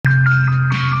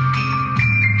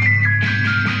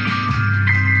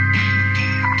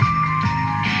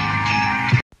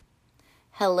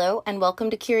Hello and welcome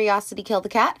to Curiosity Kill the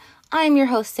Cat. I'm your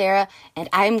host, Sarah, and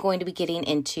I'm going to be getting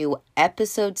into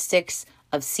episode 6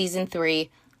 of season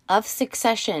 3 of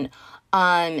Succession.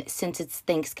 Since it's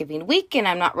Thanksgiving week and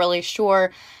I'm not really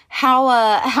sure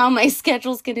how my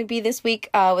schedule's going to be this week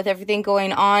with everything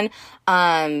going on.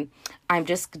 I'm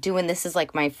just doing this as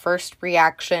like my first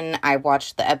reaction. I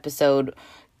watched the episode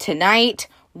tonight.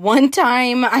 One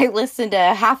time I listened to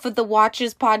half of the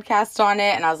Watches podcast on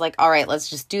it and I was like, all right, let's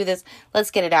just do this. Let's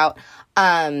get it out.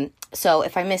 So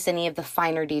if I miss any of the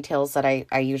finer details that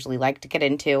I usually like to get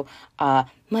into, my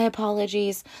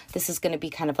apologies. This is going to be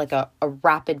kind of like a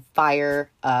rapid fire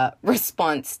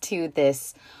response to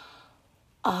this.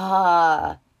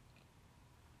 I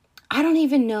don't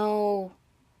even know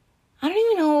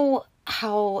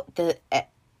how the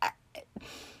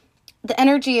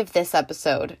energy of this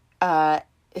episode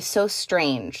is so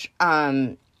strange.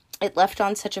 It left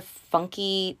on such a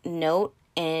funky note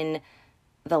in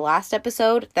the last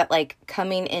episode that, like,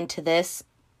 coming into this,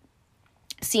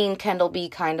 seeing Kendall be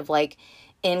kind of like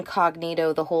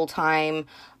incognito the whole time,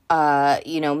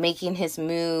 making his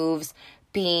moves,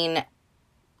 being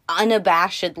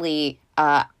unabashedly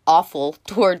awful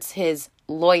towards his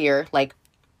lawyer, like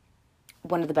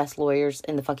one of the best lawyers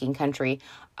in the fucking country,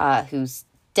 who's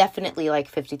definitely like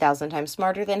 50,000 times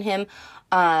smarter than him.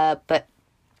 But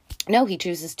no, he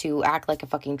chooses to act like a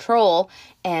fucking troll,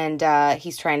 and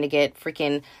he's trying to get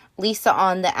freaking Lisa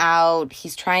on the out.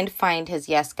 He's trying to find his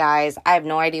yes guys. I have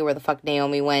no idea where the fuck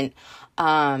Naomi went.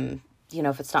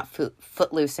 If it's not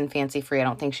footloose and fancy free, I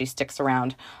don't think she sticks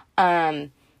around.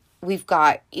 We've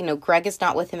got, Gregg is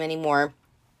not with him anymore.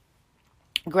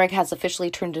 Gregg has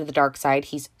officially turned to the dark side.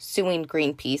 He's suing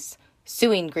Greenpeace.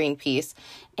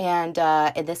 And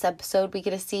in this episode, we get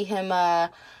to see him,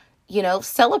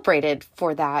 celebrated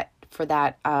for that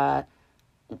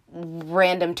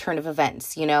random turn of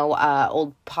events.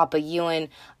 Old Papa Ewan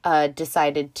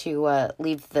decided to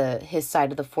leave his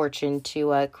side of the fortune to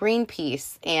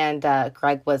Greenpeace, and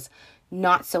Gregg was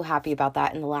not so happy about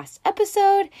that in the last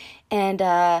episode.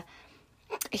 And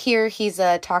here he's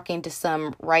talking to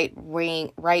some right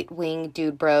wing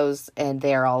dude bros, and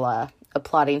they're all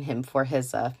applauding him for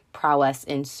his prowess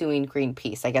in suing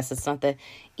Greenpeace. I guess it's not the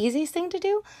easiest thing to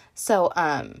do. So,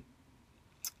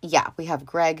 we have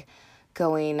Gregg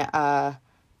going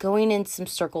in some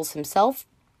circles himself.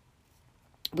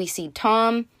 We see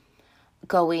Tom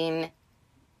going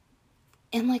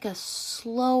in like a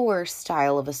slower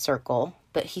style of a circle,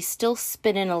 but he's still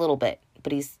spinning a little bit.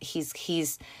 But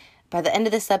he's by the end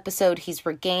of this episode, he's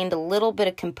regained a little bit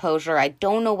of composure. I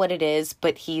don't know what it is,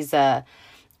 but he's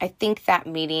I think that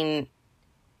meeting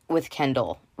with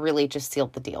Kendall really just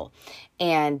sealed the deal.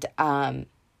 And I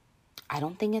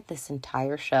don't think at this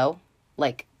entire show,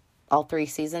 like all 3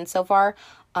 seasons so far,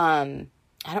 I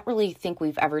don't really think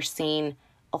we've ever seen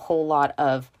a whole lot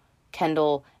of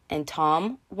Kendall and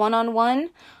Tom one-on-one.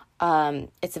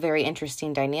 It's a very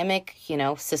interesting dynamic,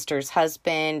 sister's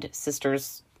husband,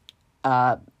 sister's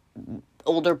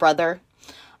older brother.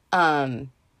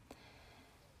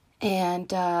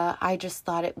 And I just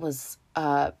thought it was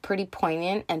pretty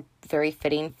poignant and very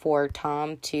fitting for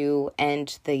Tom to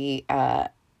end the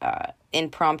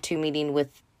impromptu meeting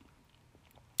with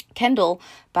Kendall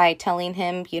by telling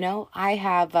him,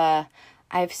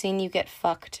 I've seen you get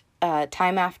fucked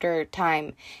time after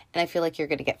time, and I feel like you're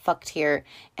going to get fucked here,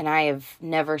 and I have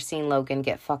never seen Logan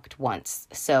get fucked once.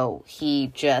 So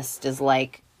he just is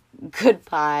like,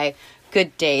 goodbye.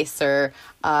 Good day, sir.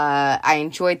 I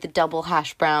enjoyed the double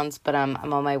hash browns, but I'm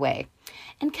on my way.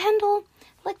 And Kendall,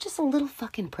 like just a little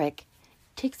fucking prick,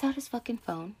 takes out his phone,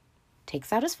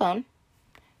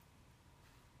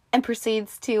 and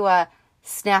proceeds to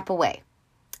snap away.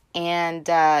 And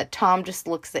Tom just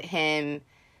looks at him,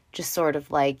 just sort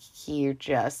of like, you're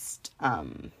just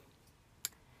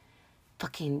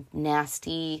fucking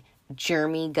nasty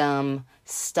germy gum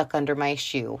stuck under my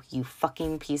shoe, you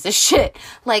fucking piece of shit.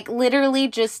 Like, literally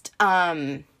just,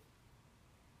 I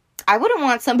wouldn't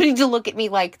want somebody to look at me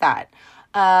like that.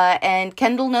 And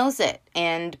Kendall knows it.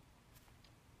 And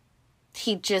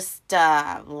he just,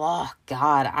 oh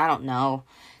God, I don't know.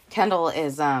 Kendall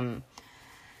is,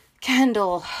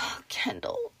 Kendall,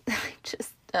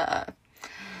 just,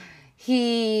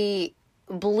 he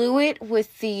blew it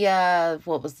with the,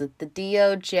 the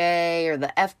DOJ or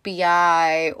the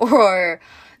FBI or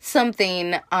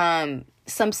something,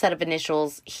 some set of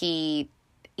initials. He,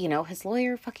 his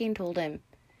lawyer fucking told him,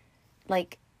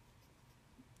 like,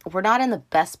 we're not in the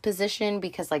best position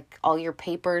because, like, all your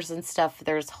papers and stuff,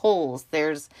 there's holes,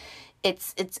 it's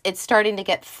starting to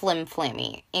get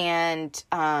flim-flammy. And,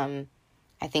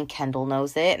 I think Kendall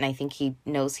knows it, and I think he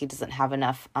knows he doesn't have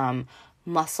enough,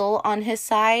 muscle on his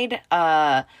side.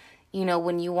 You know,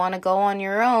 when you want to go on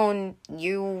your own,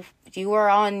 you are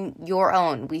on your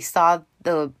own. We saw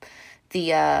the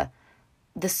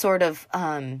sort of,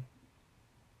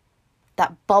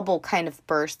 that bubble kind of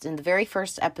burst in the very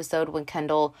first episode when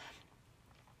Kendall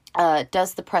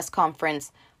does the press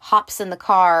conference, hops in the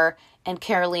car, and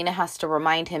Carolina has to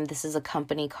remind him this is a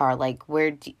company car. Like,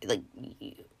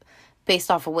 based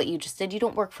off of what you just did, you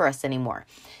don't work for us anymore.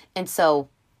 And so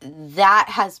that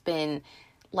has been,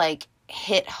 like,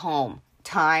 hit home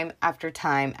time after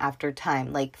time after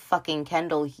time. Like, fucking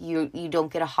Kendall, you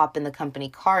don't get to hop in the company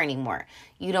car anymore.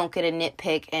 You don't get to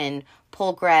nitpick and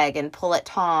pull Gregg and pull at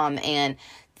Tom and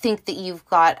think that you've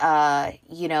got,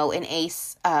 you know, an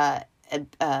ace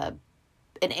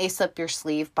up your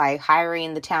sleeve by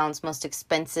hiring the town's most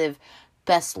expensive,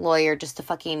 best lawyer just to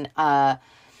fucking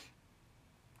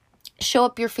show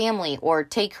up your family or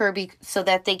take her so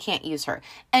that they can't use her.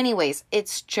 Anyways,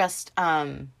 it's just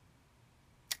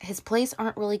his plays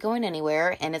aren't really going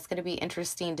anywhere, and it's going to be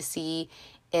interesting to see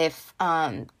if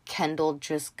Kendall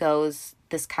just goes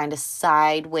this kind of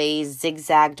sideways,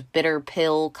 zigzagged, bitter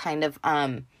pill kind of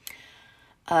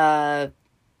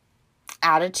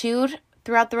attitude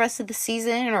throughout the rest of the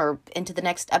season or into the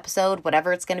next episode,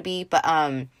 whatever it's going to be. But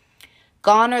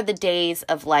gone are the days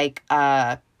of, like,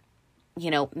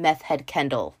 you know, meth head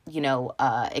Kendall, you know,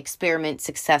 experiment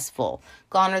successful.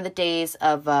 Gone are the days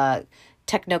of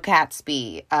Techno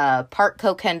Catsby.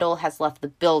 Partco Kendall has left the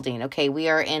building. Okay, we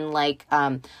are in, like,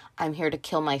 I'm here to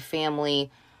kill my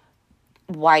family.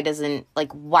 Why doesn't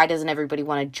everybody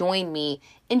want to join me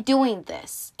in doing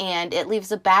this? And it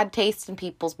leaves a bad taste in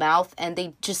people's mouth, and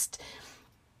they just,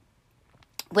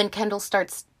 when Kendall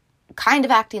starts kind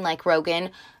of acting like Logan,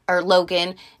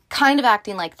 kind of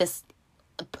acting like this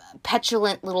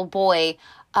petulant little boy,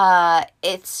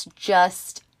 it's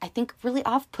just, I think, really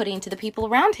off-putting to the people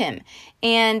around him.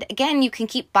 And again, you can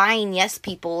keep buying yes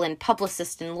people and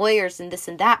publicists and lawyers and this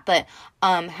and that, but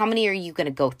how many are you going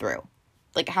to go through?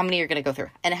 Like, how many are going to go through?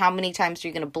 And how many times are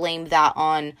you going to blame that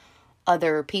on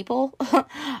other people?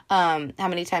 How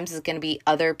many times is it going to be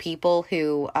other people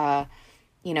who,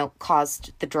 you know,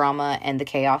 caused the drama and the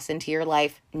chaos into your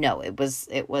life? No, it was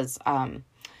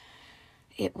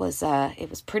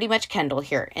pretty much Kendall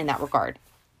here in that regard.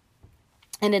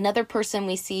 And another person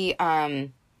we see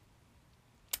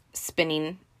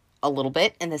spinning a little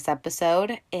bit in this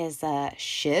episode is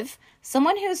Shiv.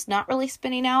 Someone who's not really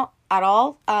spinning out at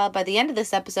all by the end of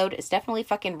this episode is definitely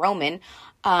fucking Roman.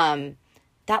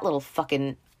 That little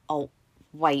fucking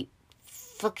white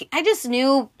fucking... I just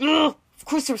knew... Ugh, of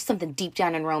course there was something deep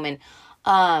down in Roman.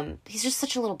 He's just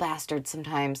such a little bastard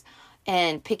sometimes.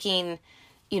 And picking...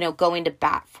 you know, going to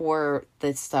bat for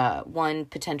this one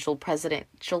potential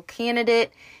presidential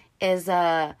candidate is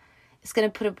it's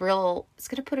going to put a real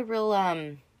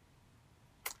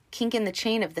kink in the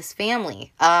chain of this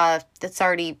family that's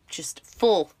already just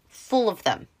full of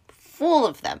them.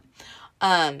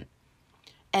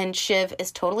 And Shiv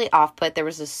is totally off put. There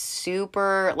was a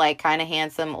super, like, kind of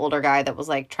handsome older guy that was,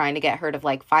 like, trying to get her to,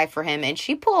 like, fight for him, and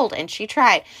she pulled and she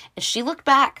tried and she looked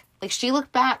back.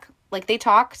 Like, they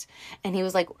talked, and he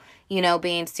was, like, you know,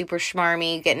 being super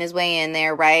schmarmy, getting his way in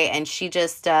there, right? And she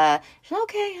just, she's like,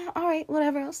 okay, all right,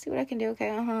 whatever, I'll see what I can do,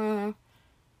 okay,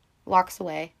 walks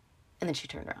away, and then she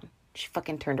turned around. She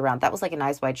fucking turned around. That was, like, an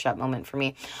eyes wide shut moment for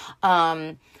me.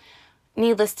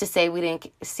 Needless to say, we didn't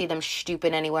see them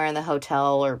stooping anywhere in the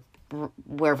hotel or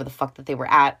wherever the fuck that they were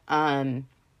at.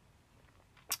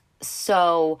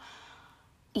 So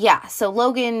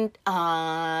Logan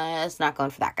is not going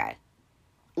for that guy.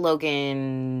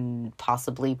 Logan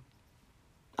possibly,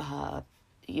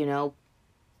 you know,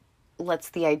 lets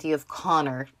the idea of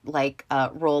Connor, like,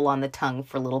 roll on the tongue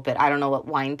for a little bit. I don't know what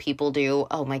wine people do.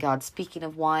 Oh my God, speaking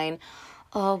of wine,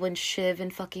 when Shiv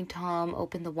and fucking Tom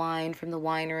opened the wine from the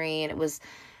winery and it was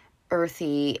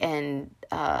earthy and,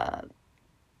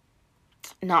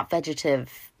 not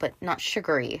vegetative, but not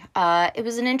sugary. It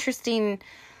was an interesting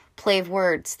play of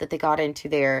words that they got into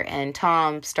there, and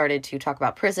Tom started to talk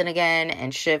about prison again,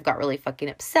 and Shiv got really fucking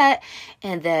upset,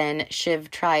 and then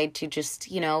Shiv tried to just,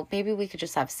 you know, maybe we could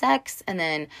just have sex, and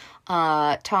then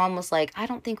Tom was like, I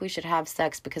don't think we should have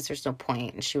sex because there's no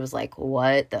point, and she was like,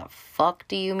 what the fuck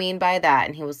do you mean by that?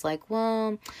 And he was like,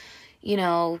 well, you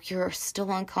know, you're still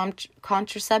on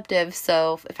contraceptive,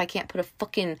 so if I can't put a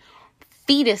fucking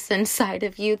fetus inside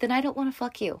of you, then I don't want to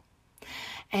fuck you.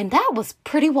 And that was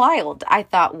pretty wild. I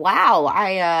thought,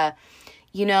 wow,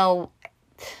 you know,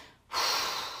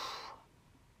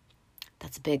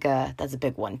 that's a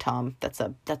big one, Tom. That's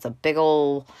a big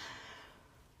ol',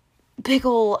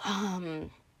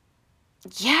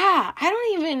 yeah, I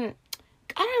don't even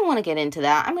I don't want to get into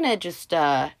that. I'm going to just,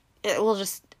 we'll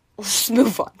just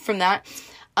move on from that.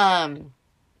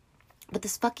 But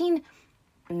this fucking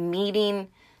meeting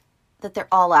that they're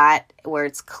all at, where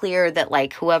it's clear that,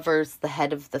 like, whoever's the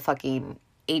head of the fucking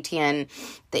ATN,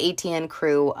 the ATN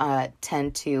crew,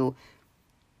 tend to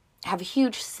have a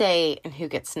huge say in who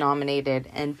gets nominated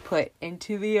and put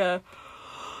into the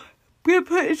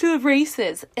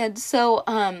races. And so,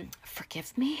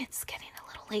 forgive me, it's getting a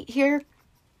little late here.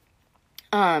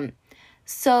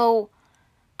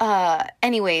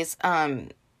 Anyways,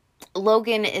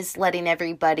 Logan is letting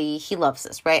everybody, he loves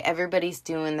this, right? Everybody's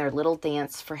doing their little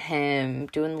dance for him,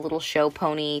 doing the little show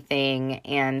pony thing.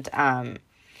 And, I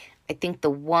think the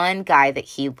one guy that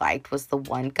he liked was the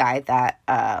one guy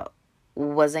that,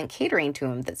 wasn't catering to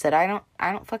him, that said, I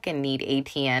don't fucking need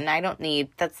ATN.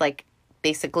 That's like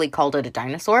basically called it a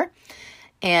dinosaur.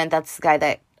 And that's the guy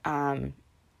that,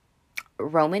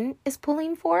 Roman is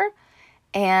pulling for.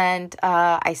 And,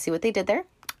 I see what they did there.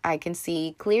 I can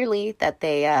see clearly that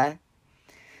they,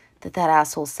 that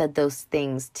asshole said those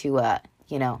things to,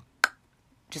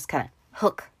 just kind of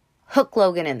hook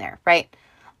Logan in there, right?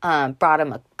 Brought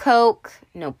him a Coke,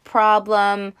 no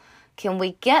problem. Can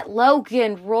we get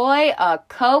Logan Roy a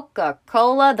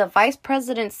Coca-Cola? The vice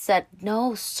president said,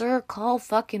 no, sir, call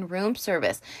fucking room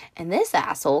service. And this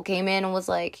asshole came in and was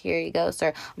like, here you go,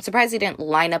 sir. I'm surprised he didn't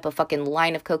line up a fucking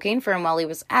line of cocaine for him while he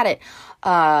was at it.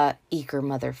 Eager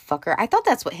motherfucker. I thought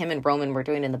that's what him and Roman were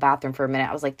doing in the bathroom for a minute.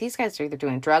 I was like, these guys are either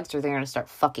doing drugs or they're going to start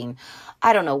fucking.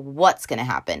 I don't know what's going to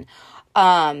happen.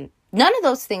 None of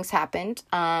those things happened.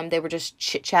 They were just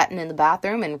chit-chatting in the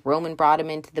bathroom, and Roman brought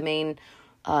him into the main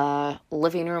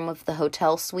living room of the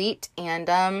hotel suite, and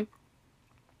the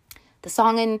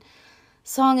song and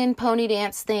pony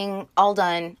dance thing all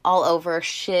done, all over.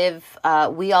 Shiv,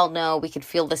 we all know, we could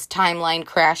feel this timeline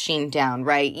crashing down,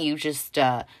 right? You just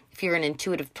if you're an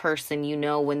intuitive person, you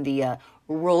know when the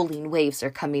rolling waves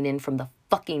are coming in from the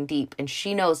fucking deep, and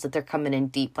she knows that they're coming in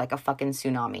deep like a fucking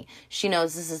tsunami. She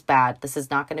knows this is bad. This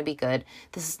is not going to be good.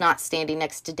 This is not standing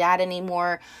next to dad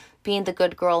anymore, being the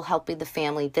good girl, helping the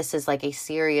family. This is like a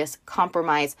serious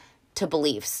compromise to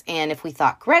beliefs. And if we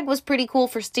thought Gregg was pretty cool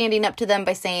for standing up to them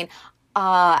by saying,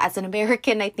 as an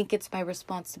American, I think it's my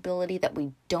responsibility that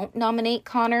we don't nominate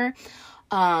Connor.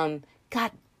 God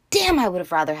damn, I would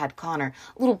have rather had Connor.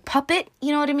 A little puppet,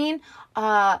 you know what I mean?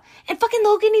 And fucking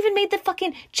Logan even made the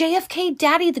fucking JFK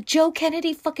daddy, the Joe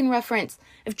Kennedy fucking reference.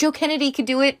 If Joe Kennedy could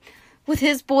do it with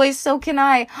his boys, so can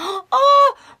I.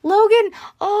 Oh, Logan.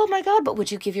 Oh my God. But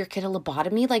would you give your kid a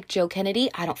lobotomy like Joe Kennedy?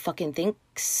 I don't fucking think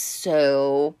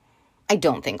so. I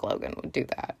don't think Logan would do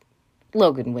that.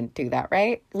 Logan wouldn't do that,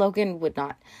 right? Logan would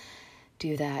not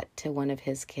do that to one of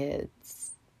his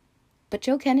kids. But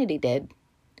Joe Kennedy did.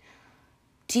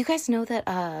 Do you guys know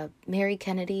that Mary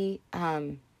Kennedy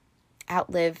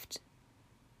outlived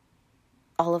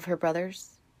all of her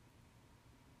brothers?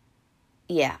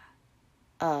 Yeah.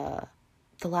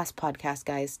 The last podcast,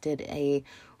 guys, did a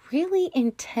really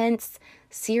intense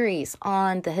series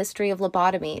on the history of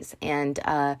lobotomies, and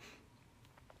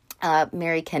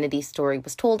Mary Kennedy's story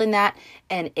was told in that,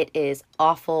 and it is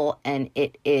awful, and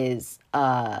it is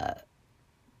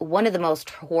one of the most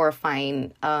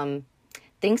horrifying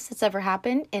things that's ever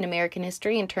happened in American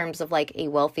history, in terms of like a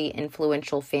wealthy,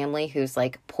 influential family who's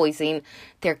like poisoning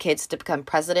their kids to become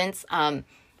presidents,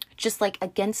 just like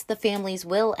against the family's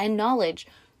will and knowledge,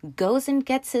 goes and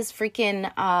gets his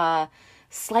freaking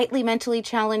slightly mentally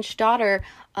challenged daughter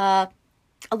a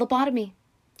lobotomy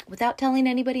without telling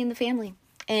anybody in the family.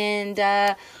 And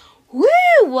woo,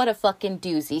 what a fucking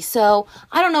doozy. So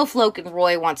I don't know if Logan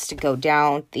Roy wants to go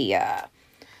down the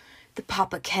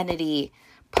Papa Kennedy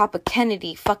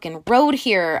fucking road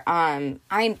here.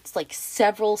 It's like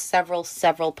several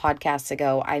podcasts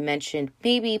ago, I mentioned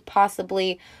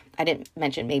possibly, I didn't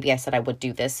mention maybe, I said I would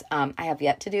do this. I have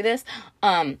yet to do this.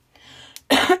 But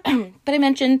I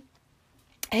mentioned,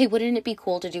 hey, wouldn't it be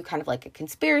cool to do kind of like a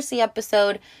conspiracy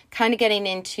episode, kind of getting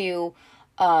into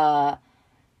the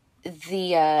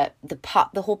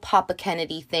whole Papa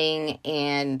Kennedy thing,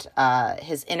 and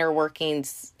his inner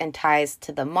workings and ties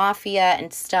to the mafia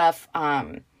and stuff.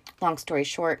 Long story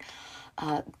short,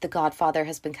 The Godfather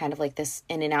has been kind of like this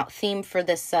in and out theme for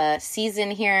this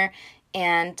season here,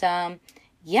 and that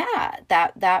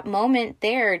moment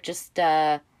there just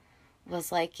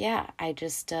was like, I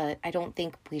don't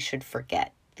think we should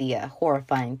forget the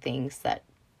horrifying things that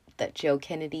Joe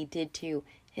Kennedy did to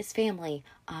his family.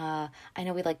 I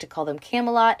know we like to call them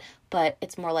Camelot, but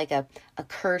it's more like a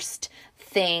cursed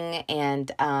thing.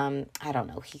 And I don't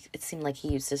know. It seemed like he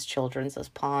used his children as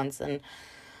pawns. And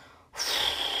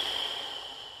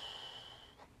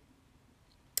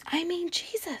I mean,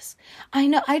 Jesus. I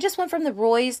know. I just went from the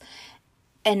Roys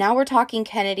and now we're talking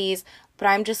Kennedys, but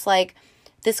I'm just like,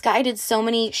 this guy did so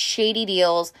many shady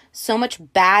deals. So much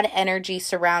bad energy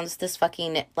surrounds this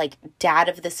fucking, like, dad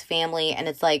of this family. And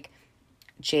it's like,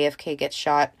 JFK gets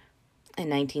shot in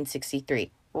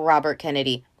 1963. Robert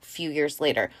Kennedy, a few years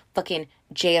later. Fucking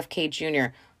JFK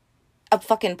Jr., a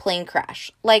fucking plane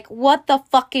crash. Like, what the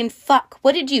fucking fuck?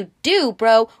 What did you do,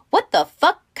 bro? What the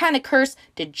fuck kind of curse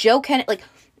did Joe Kennedy, like,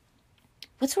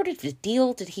 what sort of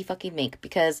deal did he fucking make?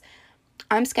 Because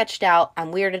I'm sketched out,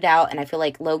 I'm weirded out, and I feel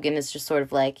like Logan is just sort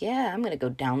of like, yeah, I'm gonna go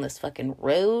down this fucking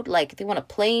road. Like, they want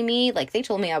to play me. Like, they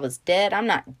told me I was dead. I'm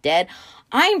not dead.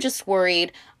 I'm just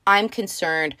worried. I'm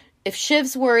concerned. If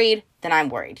Shiv's worried, then I'm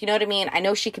worried. You know what I mean? I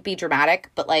know she could be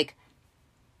dramatic, but, like,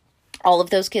 all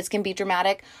of those kids can be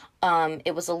dramatic.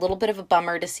 It was a little bit of a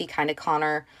bummer to see kind of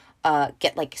Connor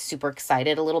get, like, super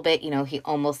excited a little bit. You know, he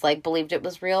almost, like, believed it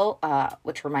was real,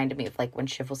 which reminded me of, like, when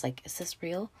Shiv was like, is this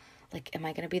real? Like, am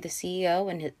I going to be the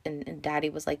CEO? And Daddy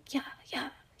was like, yeah,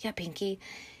 Pinky.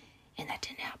 And that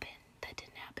didn't happen.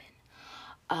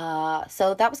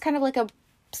 So that was kind of like a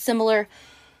similar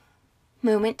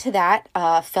moment to that.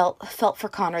 Felt for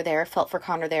Connor there.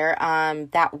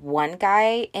 That one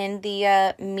guy in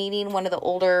the meeting, one of the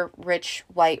older, rich,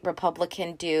 white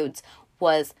Republican dudes,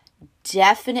 was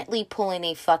definitely pulling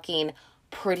a fucking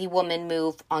Pretty Woman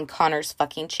move on Connor's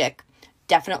fucking chick.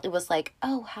 Definitely was like,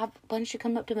 oh, why don't you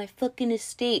come up to my fucking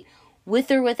estate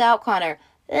with or without Connor?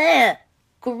 Ugh,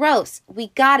 gross. We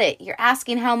got it. You're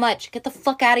asking how much. Get the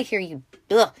fuck out of here, you.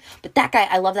 Ugh. But that guy,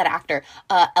 I love that actor.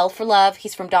 L for Love.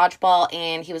 He's from Dodgeball,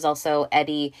 and he was also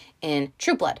Eddie in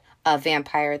True Blood, a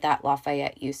vampire that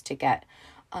Lafayette used to get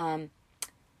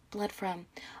blood from.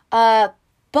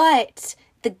 But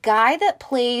the guy that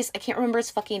plays, I can't remember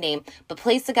his fucking name, but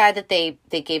plays the guy that they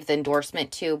gave the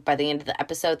endorsement to by the end of the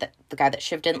episode, that the guy that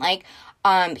Shiv didn't like,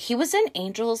 he was in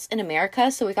Angels in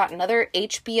America, so we got another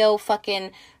HBO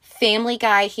fucking family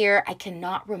guy here. I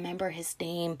cannot remember his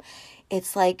name.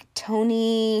 It's like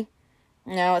Tony,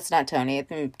 no, it's not Tony,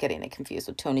 I'm getting it confused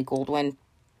with Tony Goldwyn.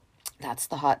 That's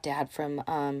the hot dad from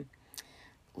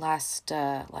Last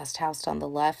House on the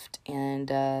Left, and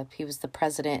he was the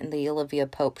president in the Olivia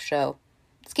Pope show.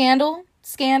 Scandal.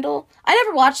 I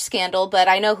never watched Scandal, but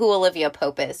I know who Olivia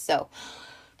Pope is, so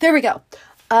there we go.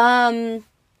 I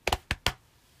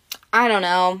don't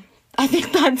know. I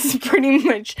think that's pretty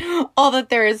much all that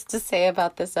there is to say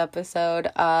about this episode.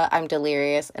 I'm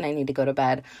delirious and I need to go to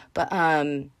bed. But,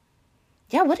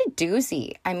 yeah, what a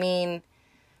doozy. I mean,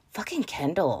 fucking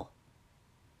Kendall.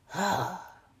 I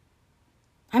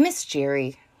miss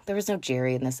Jerry. There was no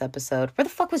Jerry in this episode. Where the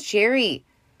fuck was Jerry?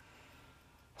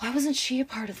 Why wasn't she a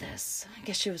part of this? I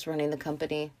guess she was running the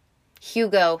company.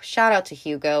 Hugo. Shout out to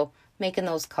Hugo. Making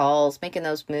those calls. Making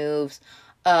those moves.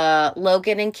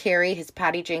 Logan and Carrie, his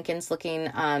Patty Jenkins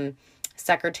looking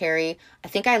secretary. I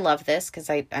think I love this because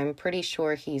I'm pretty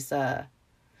sure he's... Did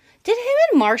him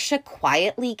and Marsha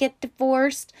quietly get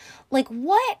divorced? Like,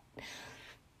 what?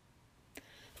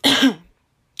 I'm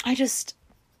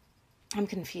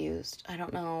confused. I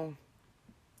don't know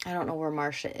where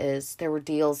Marsha is. There were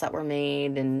deals that were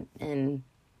made, and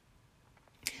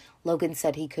Logan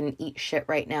said he couldn't eat shit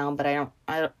right now, but I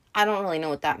don't really know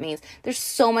what that means. There's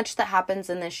so much that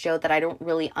happens in this show that I don't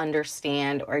really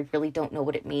understand, or I really don't know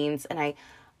what it means. And I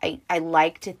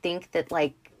like to think that,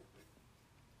 like,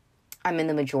 I'm in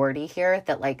the majority here,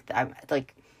 that, like, I'm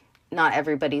like, not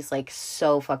everybody's, like,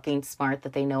 so fucking smart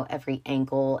that they know every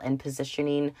angle and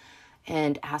positioning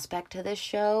and aspect to this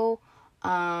show.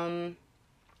 I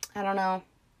don't know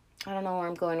where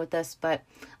I'm going with this, but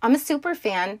I'm a super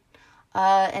fan.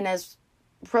 And as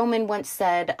Roman once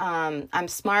said, I'm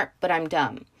smart, but I'm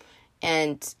dumb.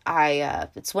 And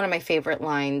it's one of my favorite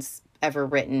lines ever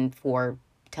written for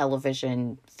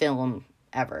television, film,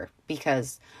 ever,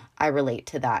 because I relate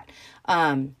to that.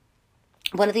 One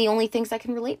of the only things I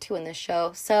can relate to in this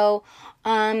show. So,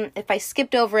 if I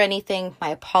skipped over anything, my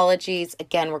apologies.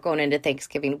 Again, we're going into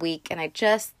Thanksgiving week, and I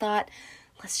just thought,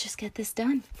 let's just get this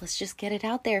done. Let's just get it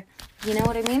out there. You know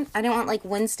what I mean? I don't want, like,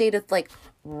 Wednesday to, like,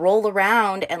 roll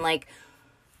around and, like,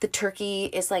 the turkey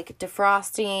is, like,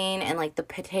 defrosting and, like, the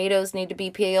potatoes need to be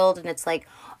peeled, and it's like,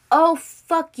 oh,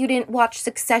 fuck, you didn't watch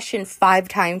Succession 5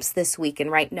 times this week and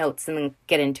write notes and then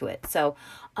get into it. So,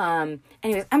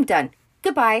 anyways, I'm done.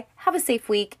 Goodbye. Have a safe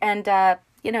week, and,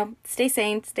 stay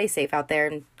sane, stay safe out there,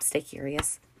 and stay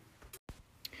curious.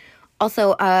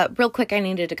 Also, real quick, I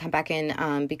needed to come back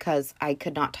in because I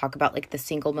could not talk about, like, the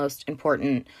single most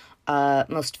important,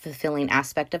 most fulfilling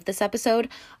aspect of this episode.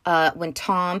 When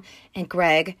Tom and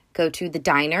Gregg go to the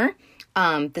diner,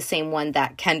 the same one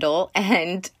that Kendall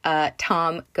and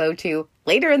Tom go to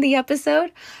later in the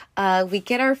episode. We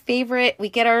get our,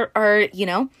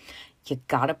 you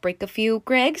gotta break a few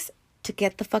Greggs to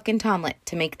get the fucking Tomlette,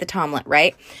 to make the Tomlette,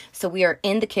 right? So we are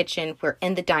in the kitchen, we're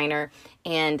in the diner,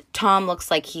 and Tom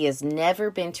looks like he has never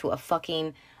been to a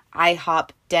fucking IHOP,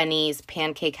 Denny's,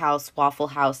 Pancake House, Waffle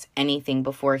House, anything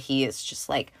before. He is just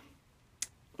like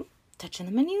touching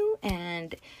the menu,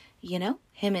 and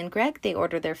him and Gregg, they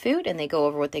order their food and they go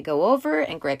over what they go over,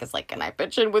 and Gregg is like, can I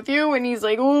pitch in with you? And he's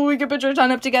like, oh, we can pitch our time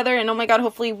up together, and oh my god,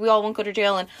 hopefully we all won't go to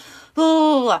jail, and blah,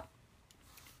 blah, blah.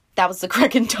 That was the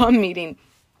Gregg and Tom meeting.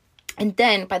 And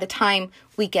then by the time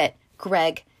we get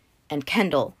Gregg and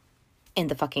Kendall in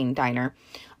the fucking diner,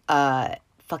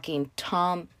 fucking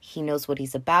Tom, he knows what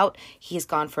he's about. He's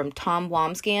gone from Tom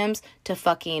Wamsgams to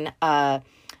fucking Ron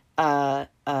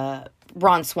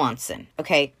Swanson.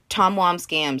 Okay, Tom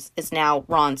Wamsgams is now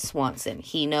Ron Swanson.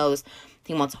 He knows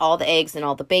he wants all the eggs and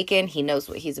all the bacon. He knows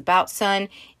what he's about, son.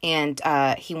 And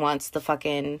he wants the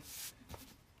fucking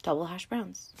double hash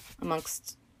browns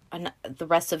amongst the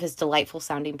rest of his delightful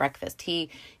sounding breakfast.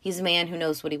 He's a man who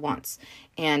knows what he wants.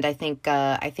 And I think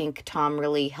Tom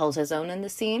really held his own in the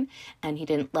scene, and he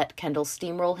didn't let Kendall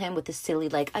steamroll him with this silly,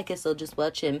 like, I guess I'll just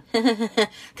watch him.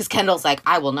 Because Kendall's like,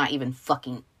 I will not even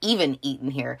eat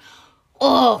in here.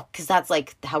 Oh, because that's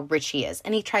like how rich he is.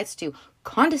 And he tries to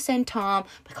condescend Tom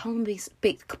by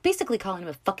basically calling him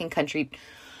a fucking country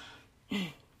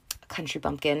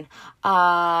bumpkin,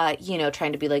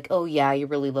 trying to be like, oh yeah, you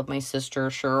really love my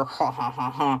sister, sure, ha ha ha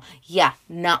ha. Yeah,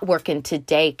 not working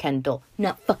today, Kendall.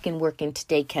 Not fucking working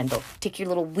today, Kendall. Take your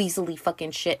little weaselly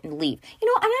fucking shit and leave. I'm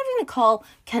not even gonna call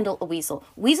Kendall a weasel.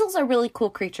 Weasels are really cool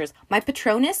creatures. My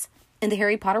Patronus in the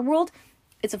Harry Potter world,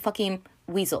 it's a fucking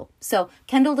weasel. So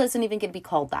Kendall doesn't even get to be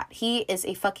called that. He is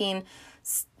a fucking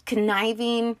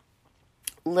conniving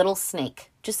little snake.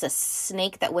 Just a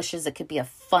snake that wishes it could be a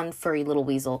fun, furry little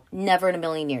weasel. Never in a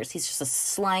million years. He's just a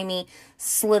slimy,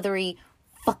 slithery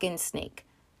fucking snake.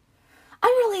 I'm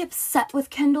really upset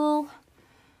with Kendall.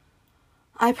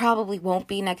 I probably won't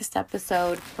be next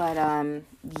episode, but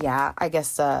yeah, I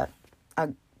guess I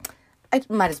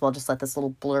might as well just let this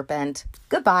little blurb end.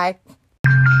 Goodbye.